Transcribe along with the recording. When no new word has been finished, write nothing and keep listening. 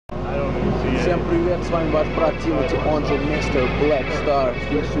Всем привет, с вами ваш брат Тимати, он же мистер Black Star,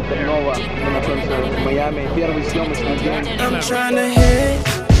 стиль Супернова. Мы находимся в Майами, первый съемочный день. I'm trying to hit.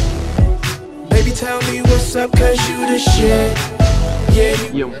 Baby, tell me what's up, cause you the shit.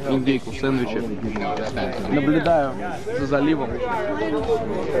 Ем индейку в сэндвиче, наблюдаю за заливом,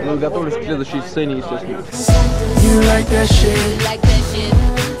 ну, готовлюсь к следующей сцене, естественно. You like that shit.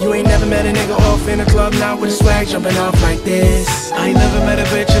 You ain't never met a nigga off in a club, not with a swag jumping off like this. I ain't never met a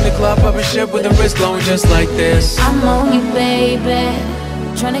bitch in the club popping shit with a wrist glowing just like this. I'm on you, baby.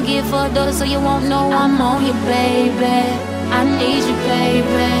 Tryna get fucked up so you won't know I'm on you, baby. I need you,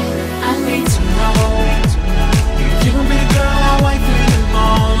 baby. I need to know. You gon' be the girl I wait for in the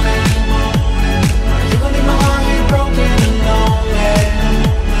morning. You gon' leave my heart here broken and lonely.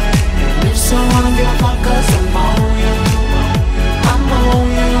 And if so, I don't give a fuck 'cause I'm on you. I'm on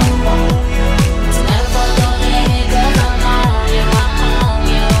you. Tonight I'm fucked up in here 'cause I'm on you. I'm on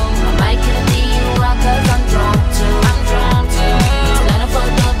you. I might could leave you out 'cause I'm drunk too. I'm drunk too. Tonight I'm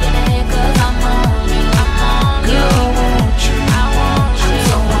fucked up in here 'cause I'm on you. I'm on you. Girl, I want you. I want you. I'm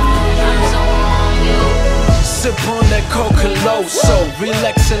so on you. I'm so on you. Sip on that Coca-Cola, so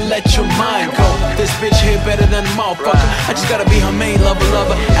relax and let your mind go. This bitch here better than a motherfucker. I just gotta be her main lover.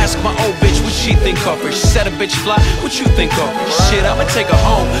 Ask my old bitch what she think of her. She said a bitch fly, what you think of her? Shit, I'ma take her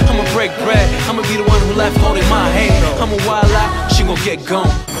home, I'ma break bread, I'ma be the one who left holding my hand. I'ma wild out, she gon' get gone.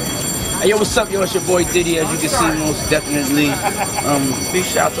 Hey, yo, what's up, yo? It's your boy Diddy, as you can see, most definitely. Big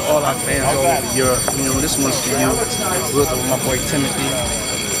shout out to all our fans all over Europe. You know, this one's for you. We're with my boy Timothy.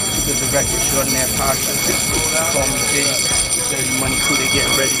 The director extraordinaire Pasha. Call me Diddy. Dirty Money crew, they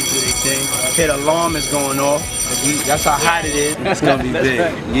getting ready to do their thing. Hit alarm is going off. That's how hot it is. It's gonna be big.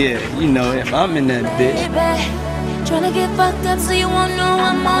 Yeah, you know, if I'm in that bitch. Baby, tryna get fucked up so you won't know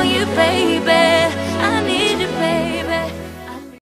I'm on you, baby. I need